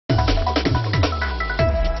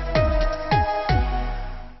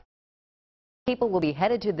People will be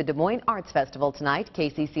headed to the Des Moines Arts Festival tonight.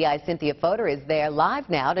 KCCI Cynthia Fodor is there live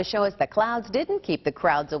now to show us the clouds didn't keep the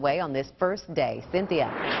crowds away on this first day. Cynthia.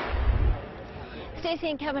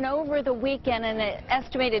 Stacy and Kevin, over the weekend, an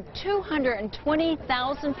estimated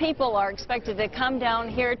 220,000 people are expected to come down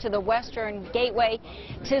here to the Western Gateway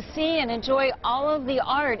to see and enjoy all of the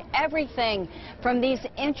art, everything from these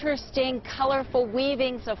interesting, colorful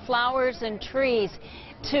weavings of flowers and trees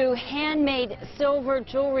to handmade silver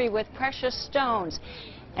jewelry with precious stones.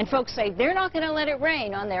 And folks say they're not going to let it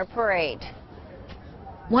rain on their parade.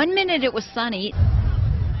 1 minute it was sunny.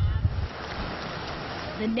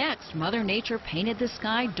 The next, Mother Nature painted the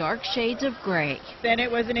sky dark shades of gray. Then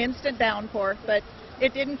it was an instant downpour, but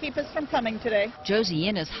it didn't keep us from coming today. Josie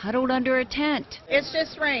Innes huddled under a tent. It's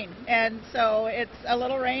just rain, and so a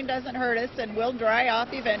little rain doesn't hurt us, and we'll dry off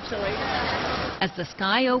eventually. As the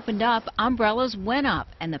sky opened up, umbrellas went up,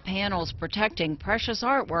 and the panels protecting precious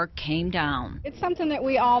artwork came down. It's something that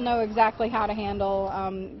we all know exactly how to handle.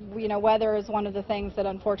 You know, weather is one of the things that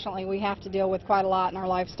unfortunately we have to deal with quite a lot in our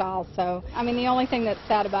lifestyle. So, I mean, the only thing that's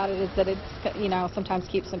sad about it is that it's, you know, sometimes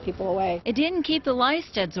keeps some people away. It didn't keep the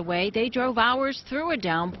Lysteds away. They drove hours through a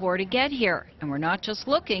downpour to get here, and we're not just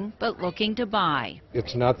looking, but looking to buy.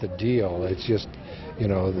 It's not the deal. It's just, you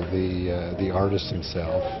know, the artist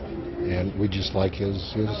himself, and we just like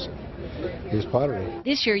his pottery.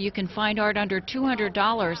 This year you can find art under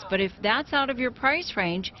 $200, but if that's out of your price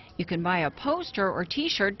range, you can buy a poster or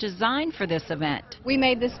t-shirt designed for this event. We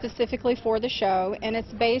made this specifically for the show, and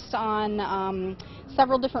it's based on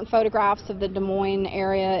several different photographs of the Des Moines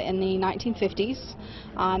area in the 1950s,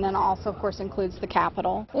 and then also, of course, includes the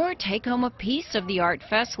Capitol. Or take home a piece of the Art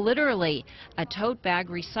Fest literally, a tote bag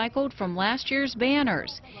recycled from last year's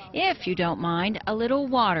banners, if you don't mind a little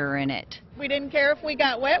water in it. We didn't care if we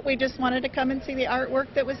got wet, we just wanted to come and see the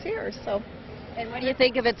artwork that was here. So. And what do you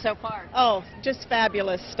think of it so far? Oh, just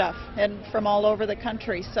fabulous stuff, and from all over the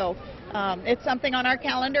country. So it's something on our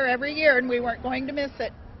calendar every year, and we weren't going to miss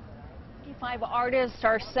it. 55 artists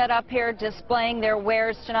are set up here displaying their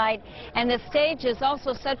wares tonight, and the stage is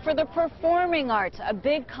also set for the performing arts. A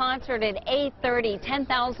big concert at 8:30.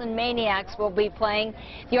 10,000 Maniacs will be playing.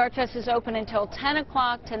 The Art Fest is open until 10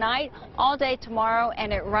 o'clock tonight, all day tomorrow,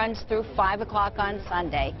 and it runs through 5 o'clock on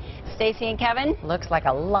Sunday. Stacy and Kevin? Looks like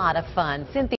a lot of fun. Cynthia.